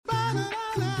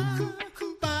You're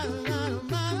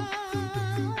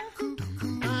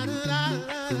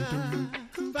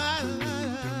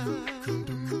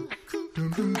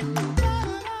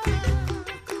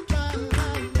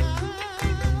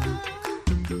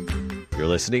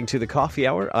listening to The Coffee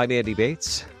Hour. I'm Andy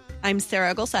Bates. I'm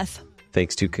Sarah Gulseth.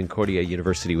 Thanks to Concordia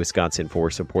University, Wisconsin for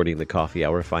supporting The Coffee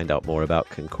Hour. Find out more about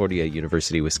Concordia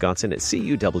University, Wisconsin at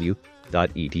cuw.edu.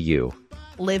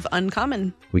 Live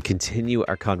uncommon. We continue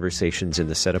our conversations in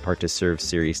the Set Apart to Serve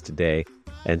series today,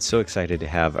 and so excited to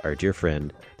have our dear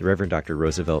friend, the Reverend Dr.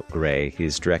 Roosevelt Gray.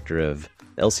 He's director of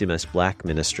LCMS Black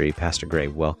Ministry. Pastor Gray,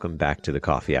 welcome back to The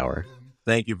Coffee Hour.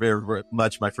 Thank you very, very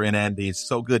much, my friend Andy. It's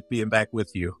so good being back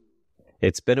with you.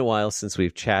 It's been a while since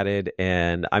we've chatted,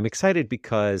 and I'm excited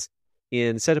because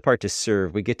in Set Apart to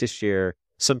Serve, we get to share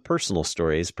some personal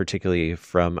stories, particularly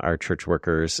from our church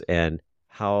workers and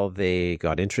how they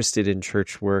got interested in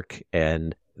church work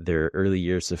and their early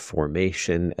years of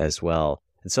formation as well.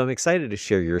 And so I'm excited to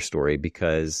share your story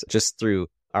because just through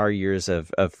our years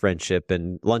of friendship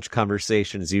and lunch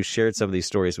conversations, you shared some of these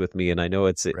stories with me, and I know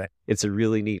it's a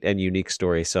really neat and unique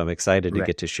story, so I'm excited to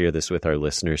get to share this with our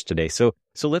listeners today. So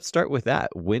let's start with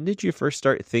that. When did you first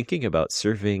start thinking about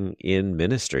serving in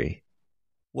ministry?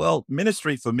 Well,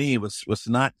 ministry for me was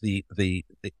not the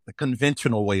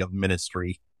conventional way of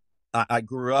ministry. I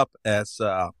grew up as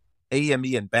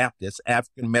AME and Baptist,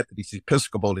 African Methodist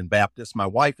Episcopal and Baptist. My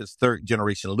wife is third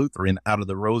generation Lutheran out of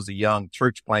the Rosa Young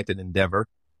church planting endeavor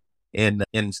in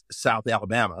South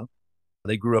Alabama.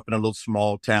 They grew up in a little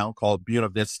small town called Buena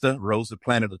Vista. Rosa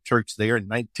planted a church there in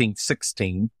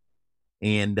 1916.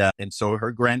 And so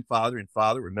her grandfather and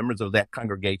father were members of that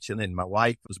congregation. And my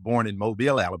wife was born in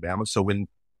Mobile, Alabama. So when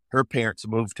her parents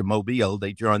moved to Mobile,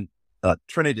 they joined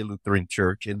Trinity Lutheran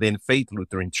Church and then Faith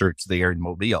Lutheran Church there in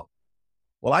Mobile.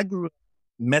 Well, I grew up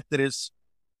Methodist,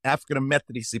 African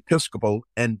Methodist Episcopal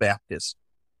and Baptist.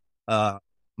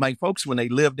 My folks, when they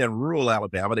lived in rural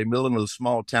Alabama, they lived in a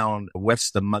small town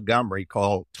west of Montgomery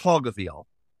called Toggerville.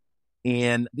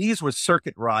 And these were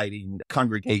circuit riding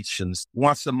congregations,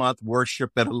 once a month worship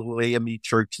at a little AME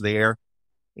church there.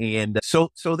 And so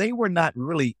they were not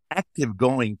really active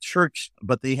going church,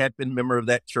 but they had been a member of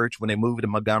that church. When they moved to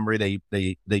Montgomery,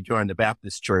 they joined the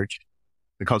Baptist church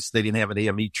because they didn't have an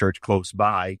AME church close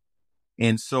by.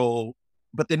 And so,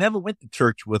 but they never went to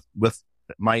church with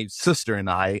my sister and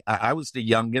I. I was the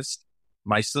youngest.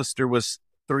 My sister was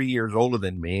 3 years older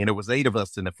than me, and it was 8 of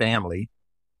us in the family.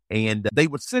 And they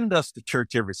would send us to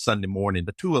church every Sunday morning,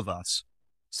 the 2 of us.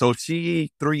 So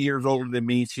she, 3 years older than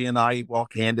me, she and I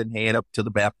walk hand in hand up to the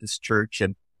Baptist church.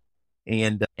 And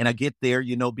I get there,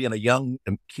 being a young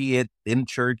kid in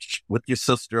church with your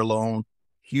sister alone,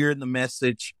 hearing the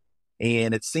message.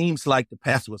 And it seems like the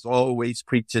pastor was always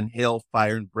preaching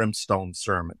hellfire and brimstone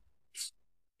sermon.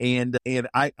 And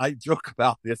I joke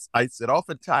about this. I said,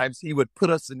 oftentimes he would put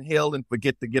us in hell and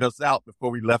forget to get us out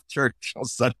before we left church on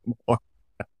Sunday morning.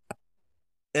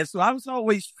 And so I was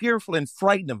always fearful and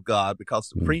frightened of God because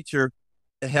the preacher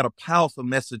had a powerful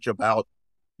message about,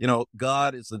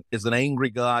 God is an angry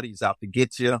God. He's out to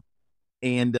get you.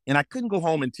 And I couldn't go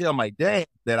home and tell my dad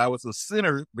that I was a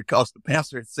sinner because the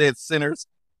pastor had said, sinners,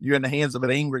 you're in the hands of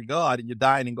an angry God and you're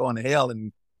dying and going to hell.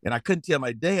 And I couldn't tell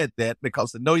my dad that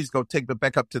because I know he's going to take me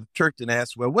back up to the church and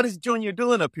ask, well, what is Junior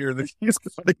doing up here? And he's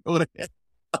going to go to hell.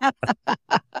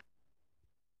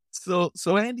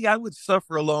 So Andy, I would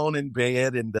suffer alone in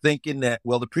bed and thinking that,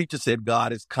 well, the preacher said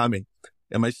God is coming.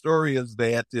 And my story is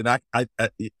that, and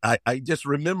I just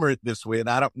remember it this way, and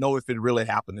I don't know if it really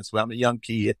happened this way. I'm a young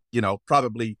kid,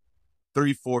 probably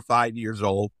 3, 4, 5 years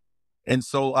old. And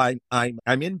so I'm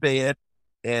in bed,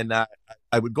 and I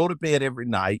would go to bed every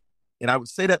night, and I would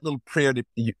say that little prayer that,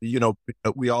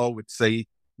 we all would say,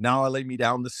 now I lay me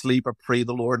down to sleep. I pray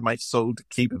the Lord my soul to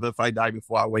keep. If I die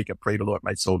before I wake, I pray the Lord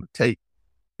my soul to take.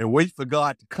 And wait for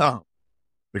God to come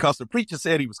because the preacher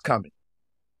said he was coming.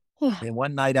 And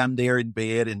one night I'm there in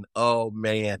bed and, oh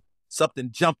man, something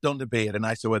jumped on the bed. And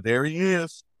I said, well, there he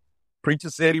is.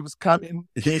 Preacher said he was coming.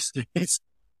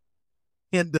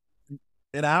 And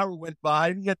an hour went by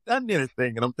and he hadn't done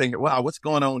anything. And I'm thinking, wow, what's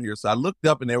going on here? So I looked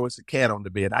up and there was a cat on the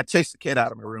bed. I chased the cat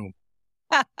out of my room.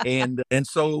 and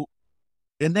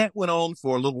that went on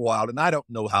for a little while, and I don't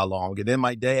know how long. And then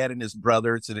my dad and his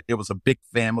brothers, and it was a big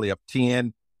family of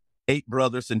 10, 8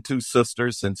 brothers and 2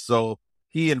 sisters. And so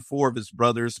he and 4 of his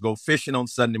brothers go fishing on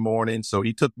Sunday morning. So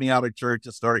he took me out of church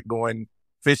and started going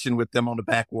fishing with them on the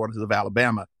backwaters of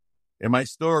Alabama. And my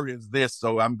story is this.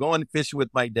 So I'm going fishing with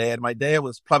my dad. My dad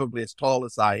was probably as tall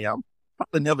as I am,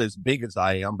 probably never as big as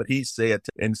I am, but he said,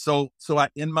 and so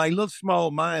in my little small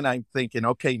mind, I'm thinking,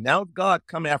 okay, now if God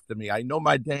come after me, I know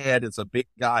my dad is a big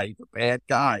guy, he's a bad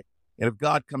guy. And if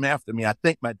God come after me, I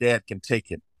think my dad can take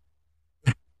it.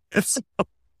 And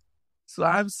so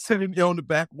I'm sitting here on the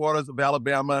backwaters of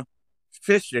Alabama,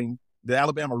 fishing the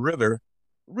Alabama River,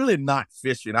 really not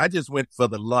fishing. I just went for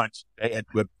the lunch. Dad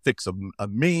would fix a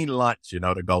mean lunch,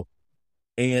 to go.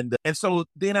 And so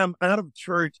then I'm out of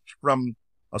church from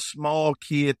a small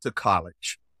kid to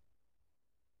college.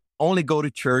 Only go to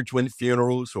church when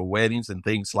funerals or weddings and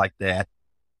things like that.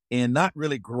 And not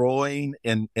really growing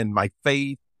in my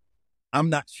faith. I'm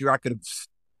not sure I could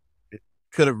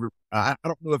have, I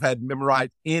don't know if I had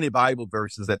memorized any Bible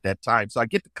verses at that time. So I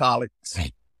get to college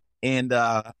and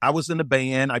I was in the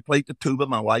band. I played the tuba.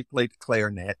 My wife played the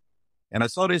clarinet. And I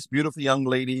saw this beautiful young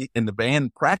lady in the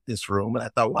band practice room. And I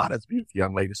thought, wow, that's a beautiful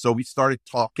young lady. So we started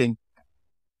talking.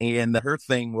 And her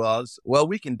thing was, well,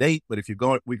 we can date, but if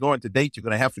we're going to date, you're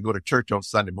going to have to go to church on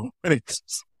Sunday mornings.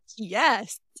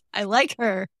 Yes, I like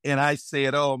her. And I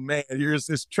said, oh, man, here's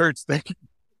this church thing.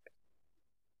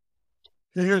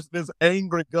 Here's this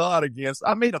angry God against.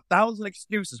 I made 1,000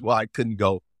 excuses why I couldn't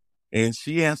go. And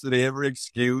she answered every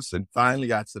excuse. And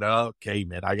finally I said, okay,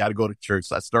 man, I got to go to church.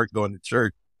 So I started going to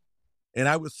church. And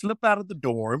I would slip out of the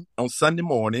dorm on Sunday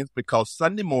mornings because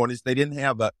Sunday mornings, they didn't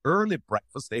have an early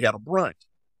breakfast. They had a brunch.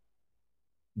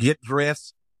 Get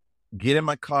dressed, get in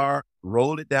my car,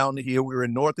 roll it down the hill. We were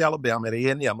in North Alabama, at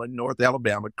A&M in North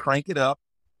Alabama, crank it up,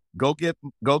 go get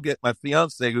my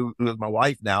fiance, who is my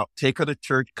wife now, take her to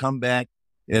church, come back.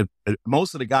 And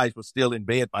most of the guys were still in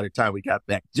bed by the time we got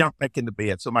back, jump back into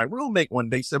bed. So my roommate one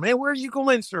day said, man, where are you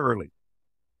going so early?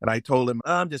 And I told him,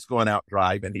 I'm just going out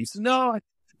driving. He said, no, I'm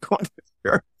going to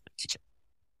church.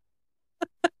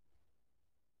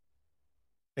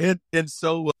 And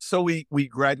so we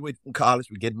graduated from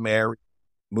college, we get married,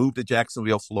 moved to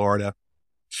Jacksonville, Florida.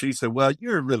 She said, well,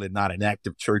 you're really not an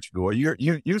active churchgoer.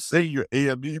 You say you're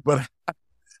AME, but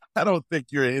I don't think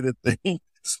you're anything.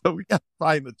 So we got to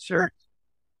find a church.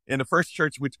 And the first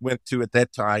church we went to at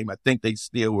that time, I think they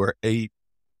still were I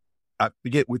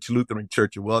forget which Lutheran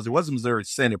church it was. It wasn't Missouri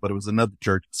Synod, but it was another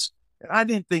church. And I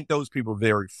didn't think those people were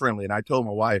very friendly. And I told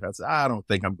my wife, I said, I don't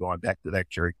think I'm going back to that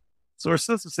church. So her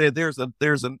sister said, there's a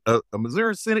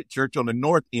Missouri Synod church on the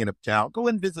north end of town. Go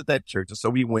and visit that church. And so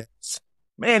we went.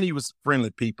 Man, he was friendly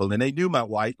people. And they knew my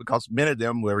wife because many of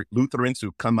them were Lutherans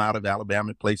who come out of Alabama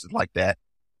and places like that.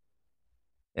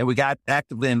 And we got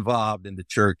actively involved in the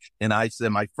church. And I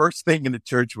said, my first thing in the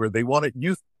church where they wanted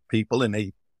youth people,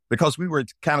 and because we were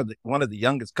kind of one of the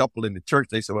youngest couple in the church,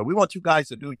 they said, well, we want you guys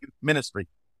to do youth ministry.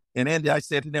 And Andy, I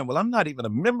said to them, well, I'm not even a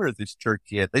member of this church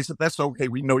yet. They said, that's okay.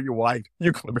 We know your wife.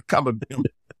 You're going to become a member.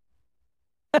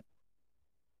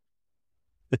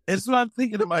 And so I'm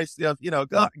thinking to myself,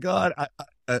 God,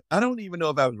 I don't even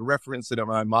know if I was referencing in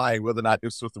my mind whether or not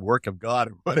this was the work of God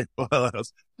or what it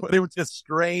was, but it was just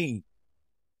strange.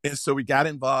 And so we got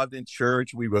involved in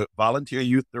church. We were volunteer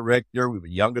youth director. We were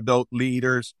young adult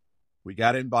leaders. We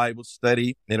got in Bible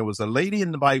study, and it was a lady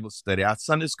in the Bible study, our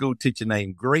Sunday school teacher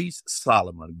named Grace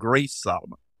Solomon.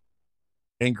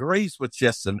 And Grace was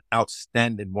just an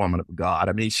outstanding woman of God.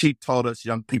 I mean, she taught us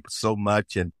young people so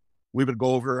much, and we would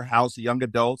go over her house, young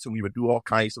adults, and we would do all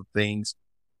kinds of things.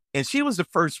 And she was the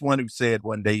first one who said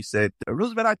one day,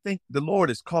 Elizabeth, I think the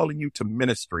Lord is calling you to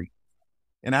ministry.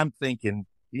 And I'm thinking,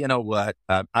 you know what?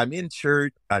 I'm in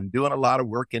church. I'm doing a lot of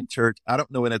work in church. I don't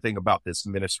know anything about this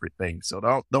ministry thing.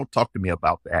 So don't talk to me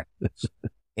about that.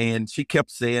 And she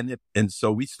kept saying it. And so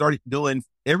we started doing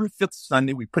every fifth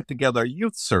Sunday, we put together a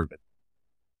youth service.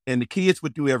 And the kids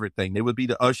would do everything. They would be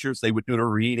the ushers. They would do the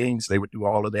readings. They would do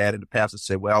all of that. And the pastor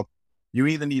said, well, you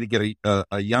either need to get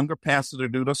a younger pastor to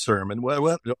do the sermon.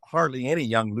 Well, hardly any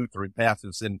young Lutheran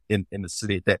pastors in the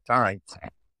city at that time.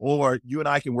 Or you and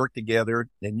I can work together,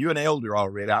 and you're an elder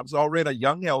already. I was already a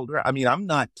young elder. I mean, I'm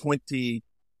not 25,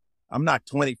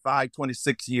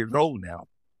 26 years old now.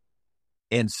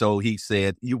 And so he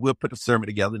said, you will put a sermon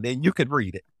together, and then you could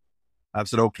read it. I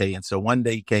said, okay. And so one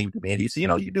day he came to me and he said,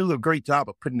 you do a great job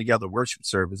of putting together worship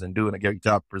service and doing a great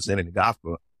job presenting the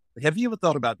gospel. Have you ever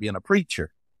thought about being a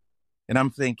preacher? And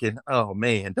I'm thinking, oh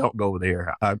man, don't go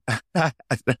there.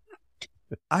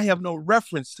 I have no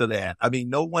reference to that. I mean,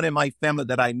 no one in my family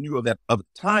that I knew of at the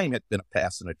time had been a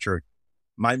pastor in a church.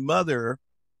 My mother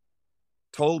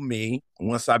told me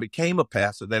once I became a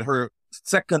pastor that her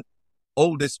second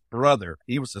oldest brother,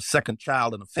 he was the second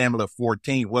child in a family of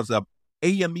 14, was a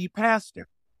AME pastor.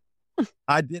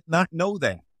 I did not know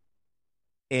that.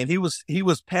 And he was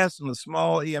pastoring a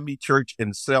small AME church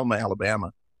in Selma,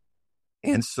 Alabama.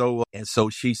 And so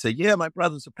she said, yeah, my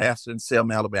brother's a pastor in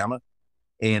Selma, Alabama.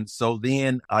 And so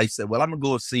then I said, well, I'm going to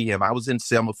go see him. I was in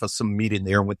Selma for some meeting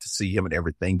there and went to see him and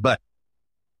everything. But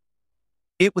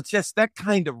it was just that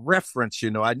kind of reference,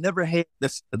 I never had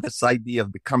this idea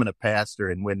of becoming a pastor.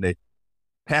 And when the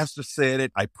pastor said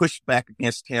it, I pushed back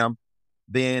against him.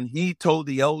 Then he told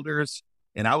the elders,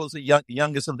 and I was the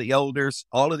youngest of the elders.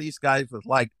 All of these guys was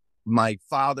like my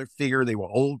father figure. They were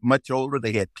old, much older.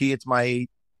 They had kids my age.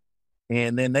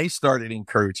 And then they started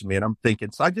encouraging me, and I'm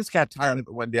thinking, so I just got tired of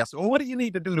it one day. I said, well, what do you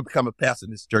need to do to become a pastor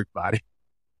in this church body?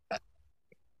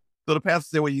 So the pastor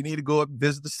said, well, you need to go up and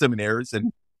visit the seminaries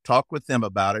and talk with them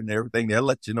about it and everything. They'll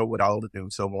let you know what all to do.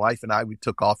 So my wife and I, we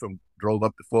took off and drove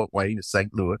up to Fort Wayne to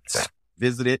St. Louis,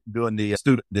 visited doing the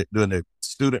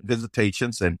student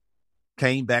visitations, and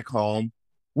came back home.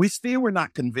 We still were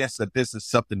not convinced that this is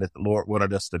something that the Lord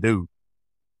wanted us to do.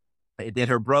 And then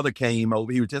her brother came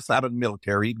over. He was just out of the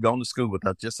military. He'd gone to school with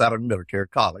us, just out of the military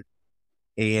college.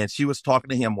 And she was talking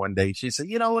to him one day. She said,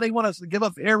 they want us to give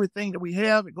up everything that we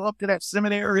have and go up to that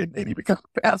seminary and maybe become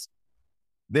a pastor.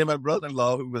 Then my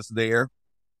brother-in-law, who was there,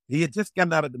 he had just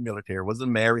gotten out of the military,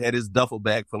 wasn't married, had his duffel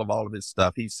bag full of all of his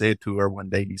stuff. He said to her one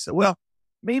day, he said, well,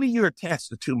 maybe you're attached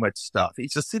to too much stuff. He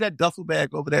said, see that duffel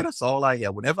bag over there? That's all I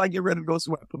have. Whenever I get ready to go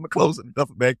somewhere, I put my clothes in the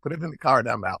duffel bag, put it in the car, and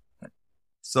I'm out.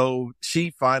 So she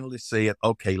finally said,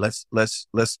 okay, let's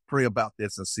pray about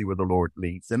this and see where the Lord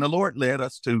leads. And the Lord led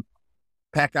us to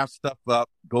pack our stuff up,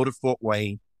 go to Fort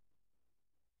Wayne.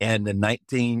 And in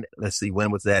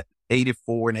when was that?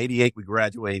 84 and 88, we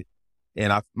graduated.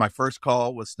 And my first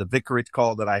call was the vicarage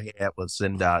call that I had was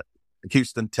in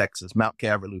Houston, Texas, Mount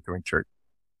Calvary Lutheran Church.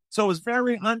 So it was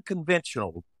very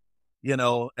unconventional.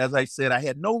 As I said, I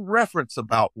had no reference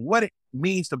about what it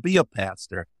means to be a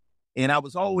pastor. And I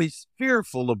was always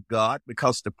fearful of God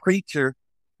because the preacher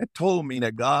had told me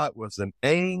that God was an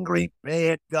angry,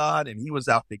 bad God, and he was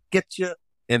out to get you,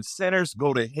 and sinners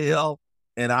go to hell.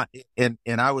 And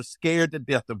I was scared to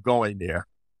death of going there.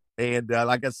 And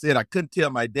like I said, I couldn't tell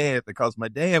my dad because my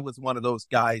dad was one of those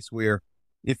guys where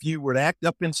if you were to act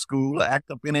up in school,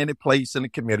 act up in any place in the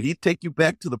community, he'd take you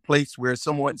back to the place where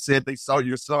someone said they saw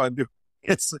your son do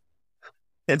it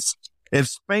and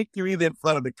spank you either in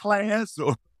front of the class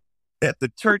or at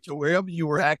the church or wherever you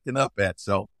were acting up at.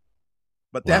 So,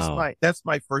 but Wow. that's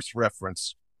my first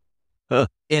reference. Huh.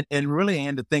 And really,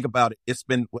 and to think about it, it's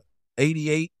been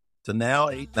 88 to now,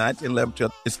 8, 9, 10, 11,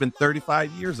 12. It's been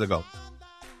 35 years ago.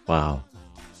 Wow.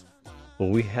 Well,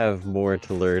 we have more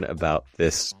to learn about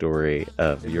this story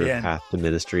of your path to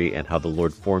ministry and how the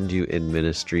Lord formed you in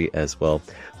ministry as well.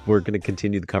 We're going to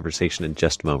continue the conversation in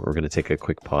just a moment. We're going to take a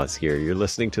quick pause here. You're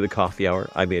listening to the Coffee Hour.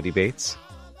 I'm Andy Bates.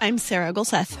 I'm Sarah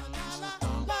Gulseth.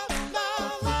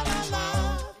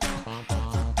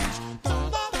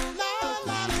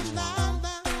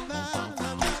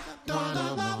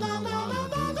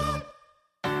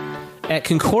 At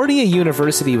Concordia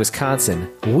University, Wisconsin,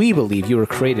 we believe you were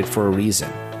created for a reason: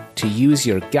 to use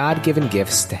your God-given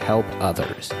gifts to help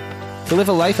others, to live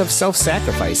a life of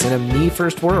self-sacrifice in a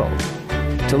me-first world,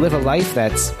 to live a life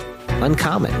that's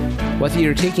uncommon. Whether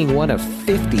you're taking one of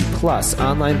 50-plus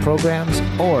online programs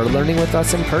or learning with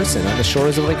us in person on the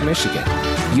shores of Lake Michigan,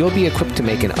 you'll be equipped to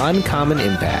make an uncommon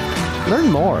impact.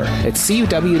 Learn more at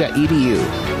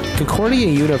cuw.edu. Concordia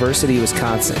University,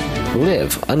 Wisconsin.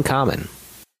 Live uncommon.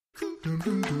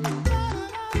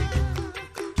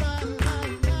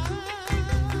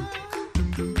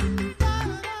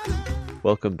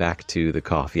 Welcome back to the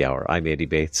Coffee Hour. I'm Andy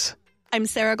Bates. I'm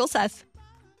Sarah Gulseth.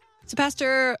 So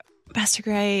Pastor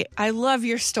Gray, I love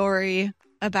your story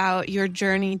about your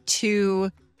journey to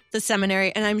the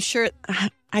seminary. And I'm sure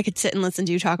I could sit and listen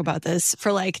to you talk about this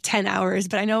for like 10 hours,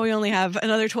 but I know we only have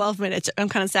another 12 minutes. I'm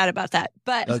kind of sad about that.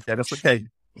 But Okay, that's okay.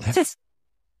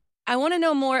 I want to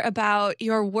know more about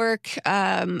your work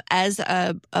as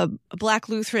a Black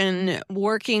Lutheran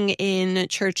working in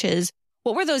churches.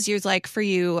 What were those years like for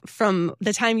you from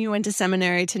the time you went to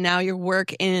seminary to now your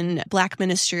work in Black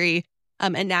ministry?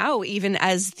 And now even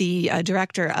as the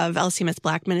director of LCMS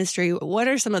Black Ministry, what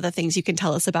are some of the things you can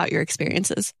tell us about your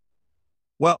experiences?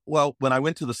 Well, when I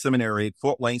went to the seminary,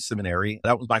 Fort Wayne Seminary,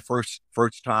 that was my first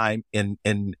time in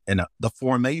the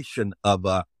formation of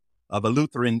a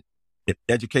Lutheran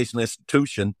educational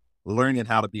institution, learning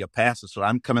how to be a pastor. So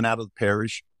I'm coming out of the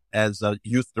parish as a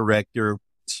youth director,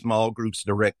 small groups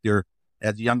director,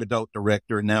 as a young adult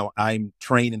director. Now I'm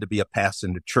training to be a pastor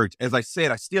in the church. As I said,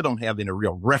 I still don't have any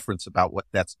real reference about what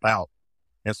that's about.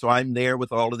 And so I'm there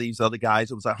with all of these other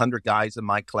guys. It was 100 guys in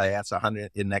my class,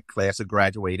 100 in that class that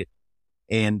graduated.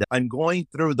 And I'm going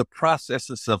through the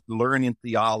processes of learning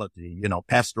theology,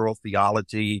 pastoral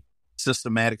theology,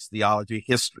 systematics theology,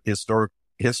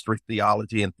 history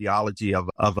theology and theology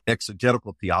of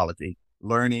exegetical theology,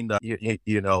 learning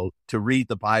to read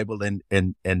the Bible in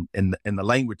the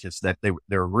languages that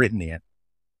they're written in,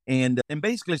 and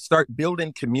basically start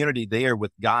building community there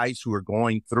with guys who are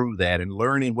going through that and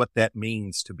learning what that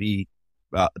means to be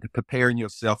preparing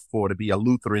yourself to be a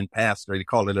Lutheran pastor. They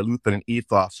call it a Lutheran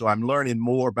ethos. So I'm learning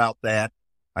more about that.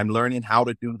 I'm learning how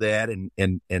to do that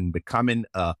and becoming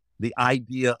the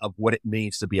idea of what it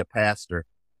means to be a pastor.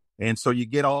 And so you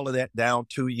get all of that down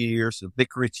 2 years, a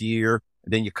vicarage year,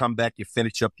 and then you come back, you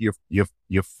finish up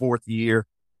your fourth year,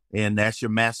 and that's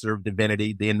your Master of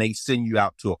Divinity. Then they send you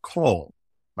out to a call.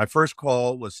 My first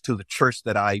call was to the church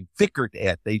that I vicared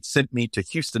at. They sent me to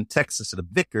Houston, Texas, as a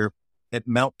vicar at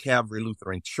Mount Calvary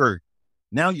Lutheran Church.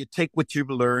 Now you take what you've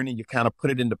learned and you kind of put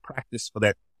it into practice for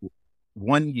that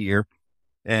 1 year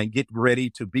and get ready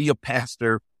to be a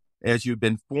pastor as you've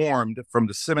been formed from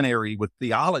the seminary with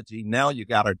theology. Now you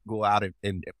got to go out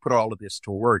and put all of this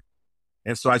to work.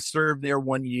 And so I served there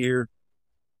 1 year,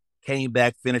 came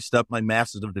back, finished up my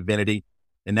Master's of Divinity,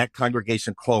 and that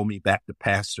congregation called me back to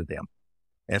pastor them.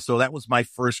 And so that was my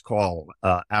first call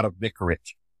out of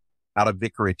vicarage.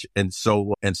 And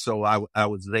so I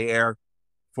was there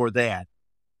for that.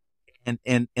 And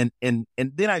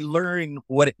then I learned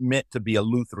what it meant to be a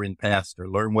Lutheran pastor,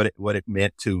 learn what it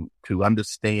meant to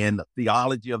understand the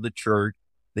theology of the church,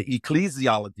 the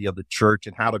ecclesiology of the church,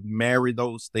 and how to marry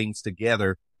those things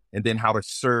together, and then how to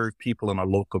serve people in a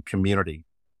local community.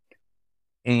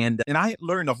 And I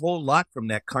learned a whole lot from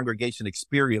that congregation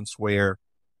experience where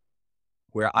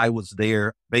I was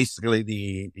there, basically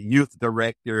the youth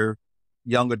director,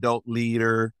 young adult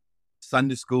leader,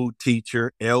 Sunday school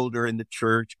teacher, elder in the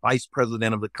church, vice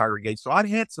president of the congregation. So I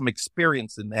had some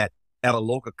experience in that at a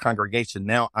local congregation.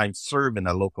 Now I'm serving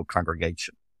a local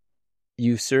congregation.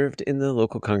 You served in the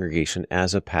local congregation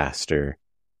as a pastor.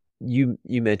 You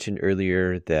mentioned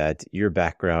earlier that your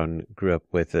background grew up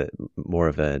with more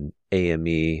of an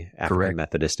AME, African Correct.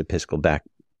 Methodist Episcopal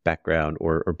background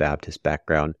or Baptist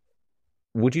background.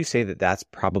 Would you say that that's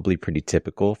probably pretty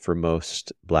typical for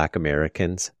most Black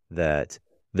Americans, that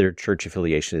their church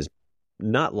affiliation is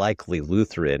not likely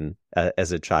Lutheran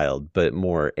as a child, but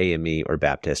more AME or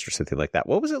Baptist or something like that?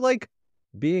 What was it like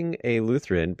being a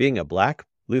Lutheran, being a Black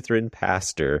Lutheran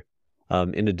pastor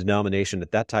in a denomination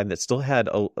at that time that still had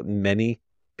many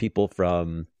people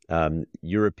from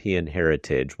European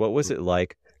heritage? What was it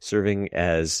like serving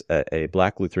as a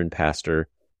Black Lutheran pastor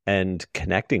and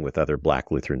connecting with other Black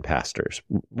Lutheran pastors?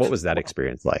 What was that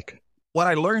experience like? What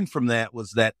I learned from that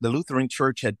was that the Lutheran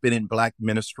Church had been in Black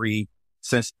ministry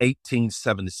since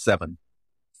 1877.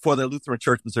 For the Lutheran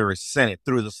Church Missouri Synod,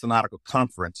 through the Synodical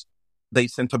Conference, they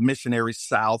sent a missionary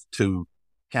south to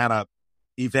kind of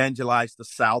evangelize the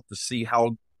South, to see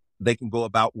how they can go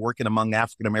about working among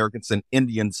African Americans and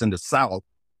Indians in the South.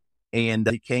 And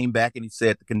he came back and he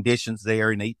said the conditions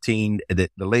there in the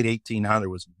late 1800s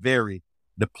was very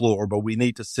deplorable. We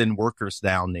need to send workers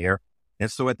down there. And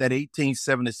so at that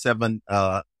 1877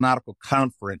 Nautical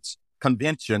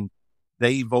Convention,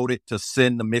 they voted to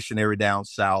send the missionary down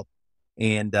south.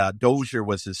 And Dozier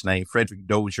was his name, Frederick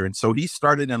Dozier. And so he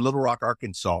started in Little Rock,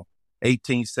 Arkansas,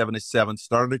 1877,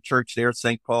 started a church there,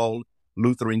 St. Paul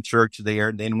Lutheran Church there,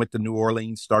 and then went to New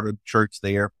Orleans, started a church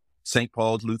there, St.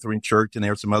 Paul's Lutheran Church, and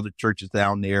there were some other churches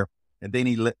down there. And then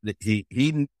he left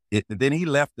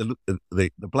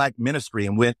the Black ministry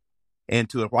and went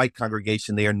into a white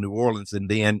congregation there in New Orleans. And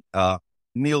then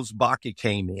Niels Bakke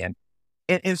came in.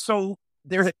 And so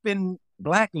there had been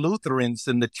Black Lutherans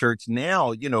in the church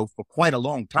now, for quite a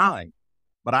long time.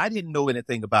 But I didn't know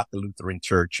anything about the Lutheran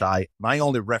Church. My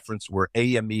only reference were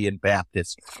AME and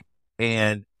Baptist.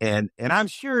 And I'm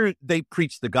sure they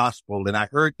preached the gospel, and I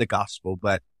heard the gospel,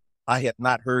 but I had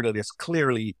not heard it as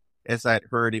clearly as I'd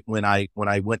heard it when I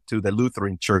went to the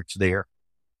Lutheran Church there.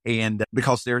 And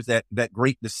because there's that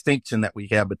great distinction that we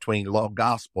have between law and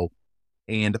gospel,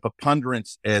 and the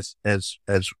preponderance, as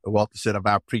Walter said, of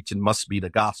our preaching must be the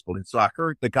gospel. And so I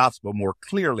heard the gospel more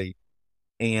clearly.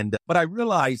 But I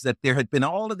realized that there had been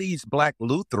all of these Black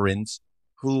Lutherans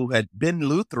who had been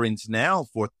Lutherans now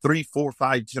for 3, 4,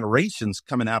 5 generations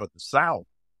coming out of the South.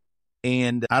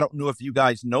 And I don't know if you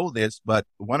guys know this, but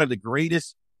one of the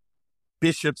greatest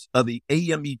bishops of the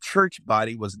AME church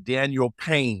body was Daniel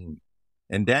Payne.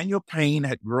 And Daniel Payne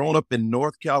had grown up in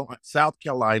South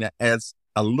Carolina as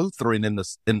a Lutheran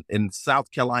in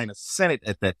South Carolina Senate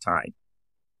at that time.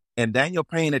 And Daniel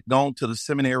Payne had gone to the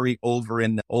seminary over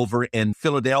in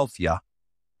Philadelphia,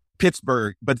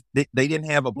 Pittsburgh, but they didn't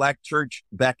have a Black church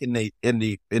back in the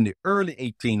early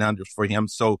 1800s for him.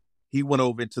 So he went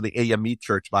over into the AME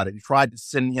church body. They tried to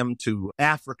send him to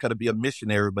Africa to be a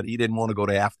missionary, but he didn't want to go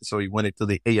to Africa, so he went into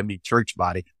the AME church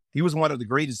body. He was one of the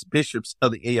greatest bishops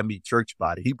of the AME church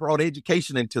body. He brought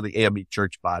education into the AME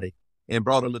church body and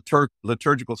brought a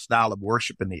liturgical style of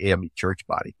worship in the AME church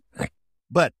body.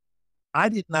 But I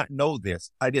did not know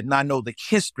this. I did not know the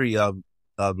history of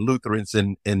Lutherans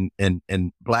and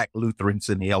Black Lutherans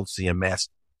in the LCMS.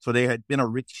 So there had been a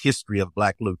rich history of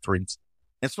Black Lutherans.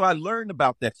 And so I learned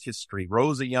about that history,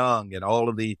 Rosa Young and all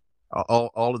of the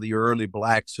early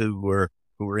Blacks who were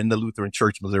in the Lutheran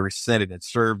Church Missouri Synod and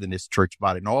served in this church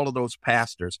body, and all of those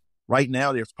pastors. Right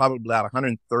now, there's probably about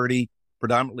 130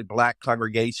 predominantly Black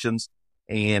congregations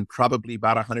and probably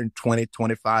about 120,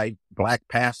 25 Black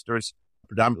pastors,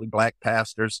 predominantly Black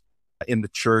pastors in the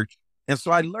church. And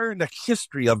so I learned the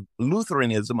history of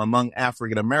Lutheranism among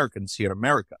African Americans here in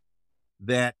America,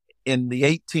 that in the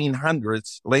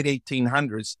 1800s, late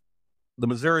 1800s, the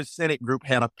Missouri Synod group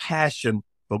had a passion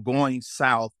for going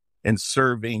south and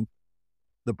serving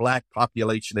the Black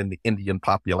population and the Indian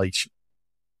population.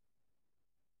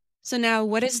 So now,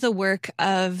 what is the work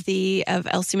of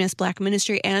LCMS Black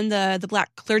Ministry and the Black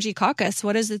Clergy Caucus?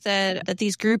 What is it that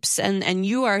these groups and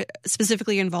you are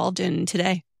specifically involved in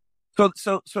today?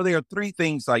 So there are three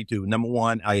things I do. Number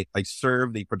one, I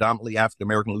serve the predominantly African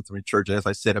American Lutheran Church, as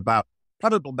I said,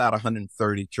 probably about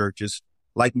 130 churches.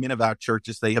 Like many of our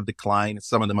churches, they have declined, and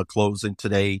some of them are closing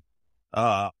today.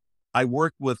 I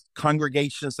work with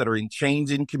congregations that are in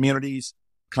changing communities,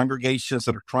 congregations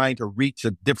that are trying to reach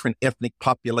a different ethnic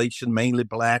population, mainly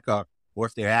Black, or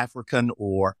if they're African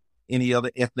or any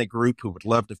other ethnic group who would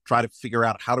love to try to figure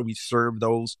out how do we serve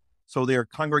those. So they're a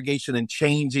congregation in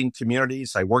changing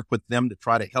communities. I work with them to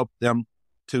try to help them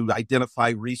to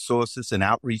identify resources and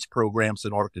outreach programs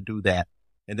in order to do that.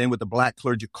 And then with the Black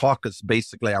Clergy Caucus,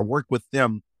 basically, I work with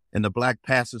them and the Black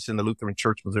pastors in the Lutheran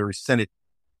Church Missouri Synod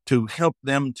to help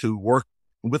them to work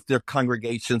with their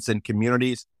congregations and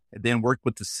communities, and then work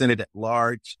with the Synod at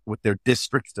large, with their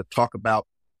districts, to talk about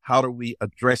how do we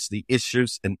address the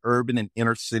issues in urban and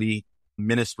inner city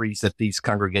ministries that these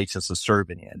congregations are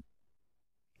serving in.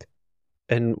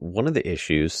 And one of the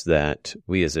issues that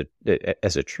we as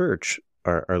a church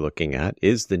are looking at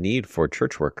is the need for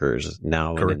church workers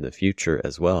now Correct. And in the future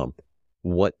as well.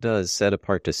 What does set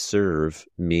apart to serve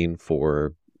mean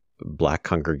for Black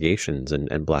congregations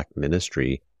and Black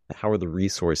ministry? How are the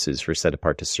resources for set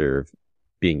apart to serve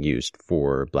being used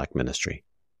for Black ministry?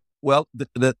 Well,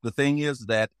 the thing is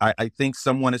that I think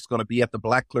someone is going to be at the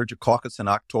Black Clergy Caucus in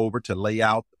October to lay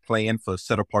out the plan for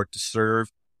set apart to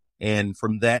serve. And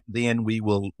from that, then we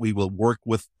will work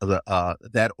with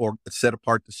that or set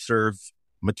apart to serve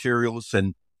materials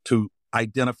and to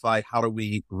identify how do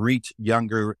we reach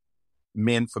younger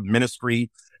men for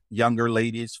ministry, younger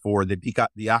ladies for the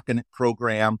diaconate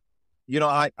program. You know,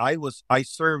 I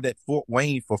served at Fort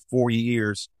Wayne for 4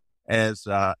 years as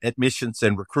admissions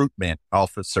and recruitment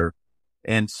officer.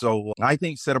 And so I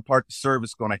think set apart to serve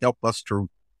is going to help us to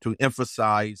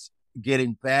emphasize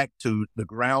getting back to the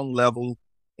ground level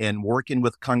and working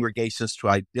with congregations to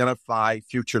identify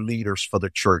future leaders for the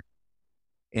church.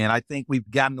 And I think we've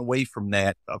gotten away from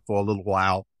that for a little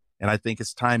while. And I think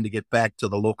it's time to get back to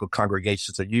the local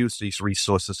congregations that use these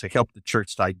resources to help the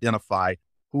church to identify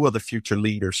who are the future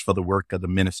leaders for the work of the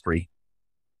ministry.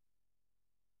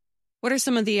 What are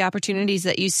some of the opportunities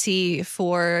that you see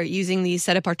for using these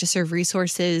set apart to serve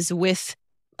resources with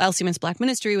LCMS Black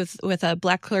Ministry, with a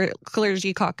Black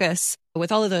Clergy Caucus,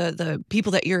 with all of the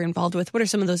people that you're involved with? What are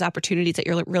some of those opportunities that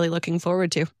you're really looking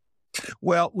forward to?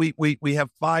 Well, we have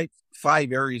five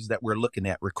areas that we're looking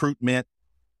at: recruitment,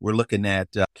 we're looking at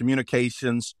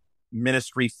communications,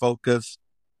 ministry focus,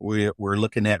 we're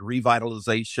looking at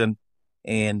revitalization,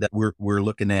 and we're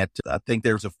looking at, I think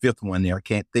there's a fifth one there. I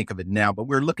can't think of it now, but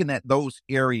we're looking at those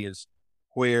areas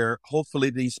where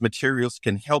hopefully these materials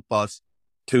can help us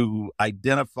to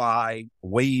identify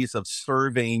ways of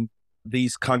serving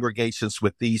these congregations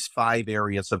with these 5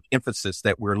 areas of emphasis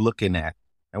that we're looking at.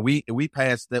 And we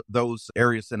passed those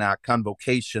areas in our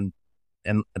convocation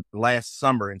and last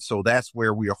summer. And so that's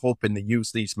where we are hoping to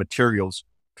use these materials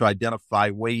to identify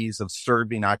ways of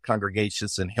serving our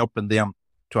congregations and helping them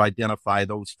to identify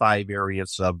those 5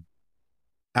 areas of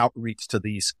outreach to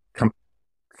these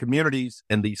communities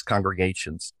and these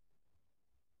congregations.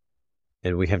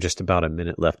 And we have just about a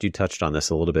minute left. You touched on this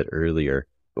a little bit earlier.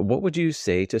 What would you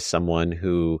say to someone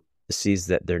who sees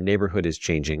that their neighborhood is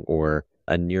changing, or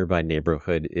a nearby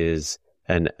neighborhood is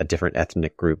a different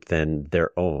ethnic group than their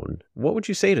own? What would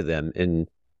you say to them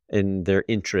in their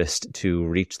interest to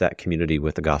reach that community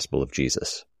with the gospel of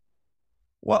Jesus?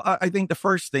 Well, I think the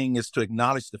first thing is to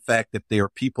acknowledge the fact that there are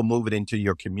people moving into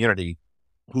your community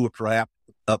who are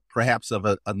perhaps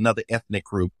of another ethnic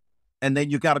group. And then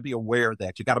you got to be aware of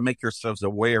that. You got to make yourselves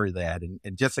aware of that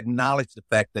and just acknowledge the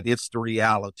fact that it's the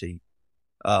reality.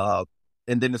 And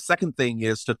then the second thing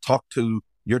is to talk to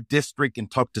your district and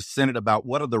talk to Senate about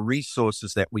what are the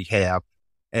resources that we have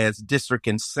as district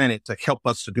and Senate to help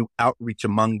us to do outreach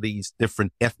among these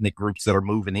different ethnic groups that are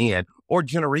moving in or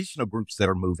generational groups that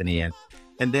are moving in.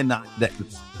 And then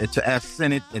to ask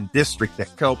Senate and district to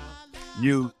help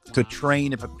you to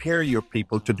train and prepare your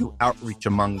people to do outreach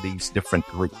among these different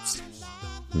groups.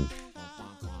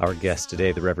 Our guest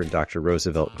today, the Reverend Dr.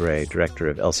 Roosevelt Gray, Director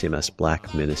of LCMS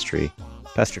Black Ministry.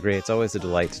 Pastor Gray, it's always a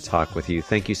delight to talk with you.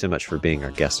 Thank you so much for being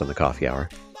our guest on the Coffee Hour.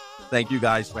 Thank you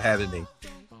guys for having me.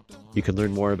 You can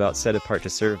learn more about Set Apart to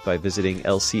Serve by visiting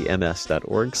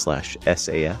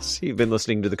lcms.org/SAS. You've been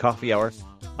listening to the Coffee Hour.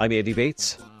 I'm Andy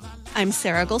Bates. I'm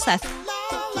Sarah Gulseth.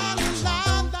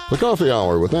 The Coffee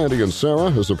Hour with Andy and Sarah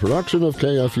is a production of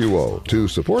KFUO. To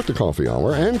support the Coffee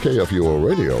Hour and KFUO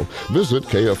Radio, visit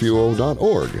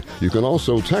KFUO.org. You can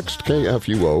also text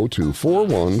KFUO to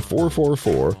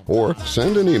 41444 or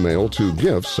send an email to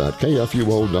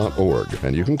gifts@KFUO.org.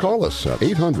 And you can call us at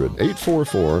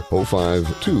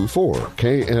 800-844-0524.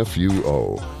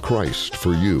 KFUO. Christ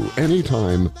for you,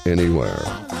 anytime, anywhere.